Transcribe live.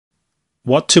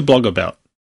What to blog about?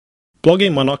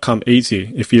 Blogging might not come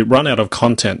easy if you run out of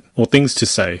content or things to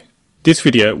say. This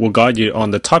video will guide you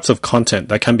on the types of content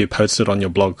that can be posted on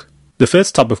your blog. The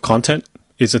first type of content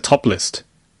is a top list.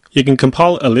 You can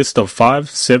compile a list of 5,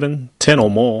 7, 10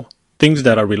 or more things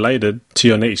that are related to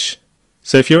your niche.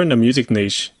 So if you're in the music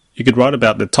niche, you could write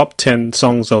about the top 10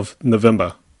 songs of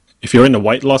November. If you're in the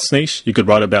weight loss niche, you could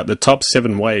write about the top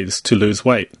 7 ways to lose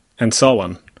weight, and so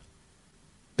on.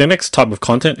 The next type of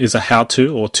content is a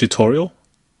how-to or tutorial.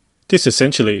 This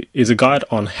essentially is a guide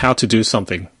on how to do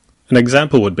something. An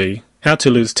example would be how to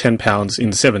lose 10 pounds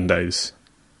in 7 days.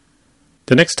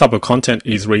 The next type of content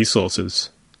is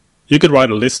resources. You could write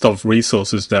a list of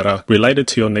resources that are related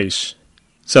to your niche.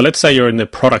 So let's say you're in the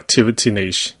productivity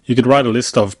niche. You could write a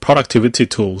list of productivity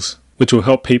tools which will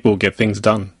help people get things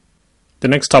done. The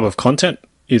next type of content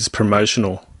is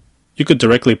promotional. You could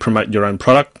directly promote your own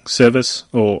product, service,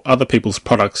 or other people's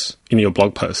products in your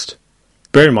blog post.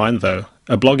 Bear in mind though,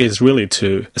 a blog is really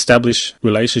to establish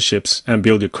relationships and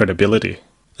build your credibility.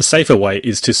 A safer way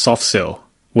is to soft sell,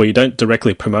 where you don't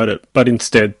directly promote it, but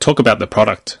instead talk about the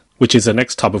product, which is the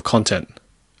next type of content,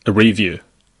 a review.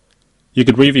 You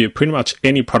could review pretty much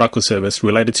any product or service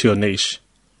related to your niche.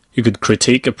 You could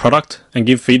critique a product and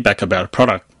give feedback about a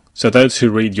product, so those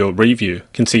who read your review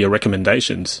can see your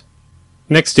recommendations.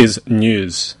 Next is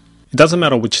news. It doesn't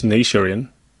matter which niche you're in,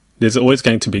 there's always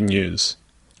going to be news.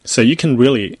 So you can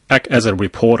really act as a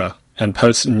reporter and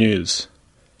post news.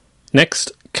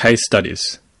 Next, case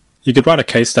studies. You could write a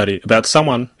case study about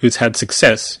someone who's had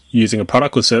success using a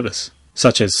product or service,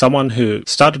 such as someone who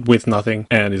started with nothing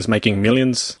and is making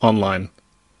millions online.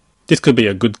 This could be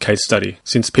a good case study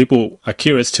since people are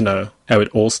curious to know how it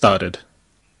all started.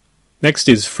 Next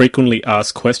is frequently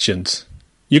asked questions.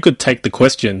 You could take the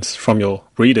questions from your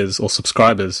readers or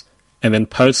subscribers and then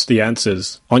post the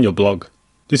answers on your blog.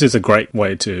 This is a great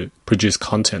way to produce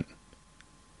content.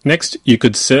 Next, you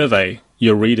could survey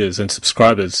your readers and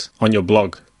subscribers on your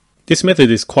blog. This method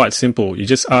is quite simple. You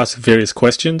just ask various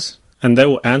questions and they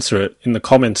will answer it in the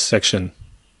comments section,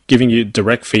 giving you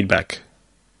direct feedback.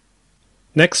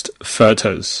 Next,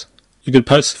 photos. You could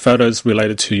post photos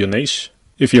related to your niche.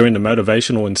 If you're in the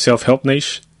motivational and self-help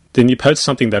niche, then you post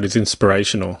something that is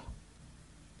inspirational.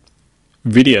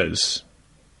 Videos.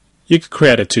 You could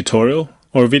create a tutorial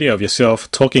or a video of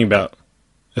yourself talking about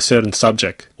a certain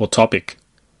subject or topic,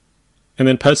 and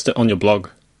then post it on your blog.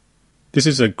 This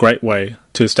is a great way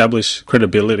to establish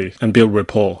credibility and build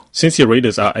rapport, since your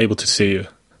readers are able to see you.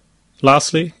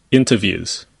 Lastly,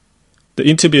 interviews. The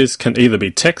interviews can either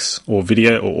be text or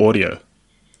video or audio.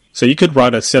 So you could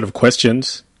write a set of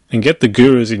questions and get the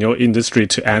gurus in your industry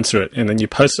to answer it, and then you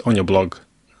post it on your blog.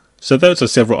 So those are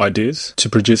several ideas to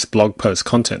produce blog post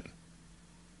content.